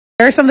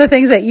Here are some of the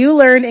things that you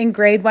learned in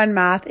grade 1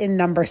 math in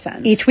number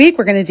sense. Each week,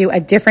 we're going to do a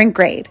different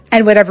grade,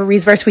 and whatever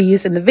resource we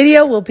use in the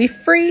video will be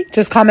free.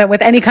 Just comment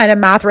with any kind of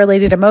math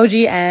related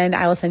emoji and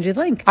I will send you the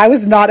link. I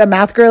was not a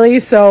math girly,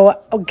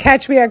 so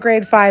catch me at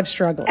grade 5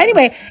 struggling.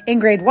 Anyway, in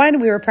grade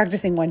 1, we were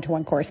practicing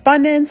one-to-one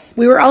correspondence.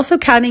 We were also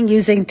counting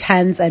using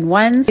tens and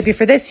ones. Maybe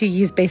for this, you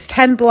use base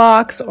 10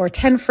 blocks or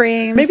 10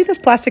 frames. Maybe those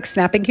plastic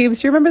snapping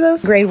cubes. Do you remember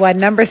those? Grade 1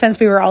 number sense,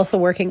 we were also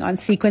working on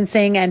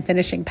sequencing and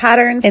finishing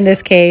patterns. In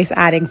this case,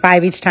 adding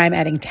 5 each time,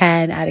 adding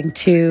 10, adding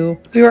 2.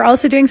 We were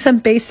also doing some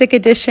basic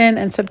addition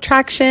and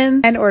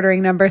subtraction and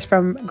ordering numbers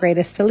from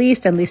greatest to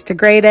least and least to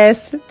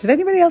greatest. Did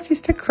anybody else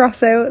used to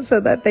cross out so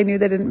that they knew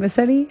they didn't miss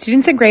any?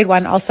 Students in grade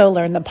 1 also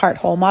learned the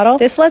part-whole model.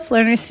 This lets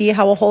learners see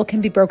how a whole can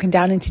be broken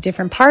down into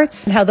different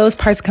parts and how those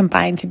parts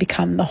combine to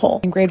become the whole.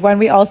 In grade 1,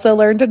 we also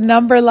learned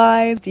number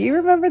lines. Do you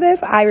remember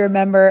this? I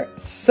remember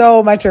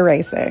so much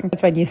erasing.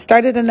 It's when you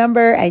started a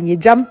number and you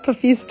jump a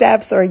few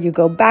steps or you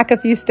go back a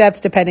few steps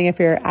depending if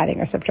you're adding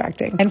or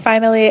subtracting. And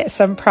finally,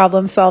 some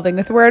problem solving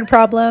with word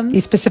problems.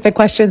 These specific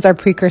questions are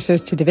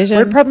precursors to division.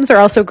 Word problems are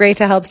also great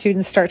to help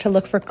students start to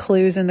look for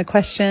clues in the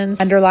questions,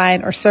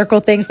 underline or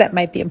circle things that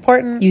might be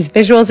important, use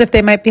visuals if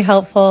they might be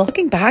helpful.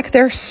 Looking back,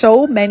 there are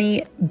so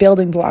many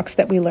building blocks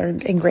that we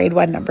learned in grade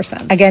 1 number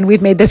sense. Again,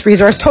 we've made this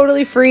resource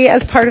totally free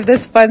as part of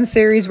this fun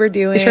series we're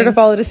doing. Be sure to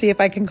follow to see if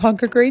I can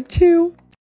conquer grade 2.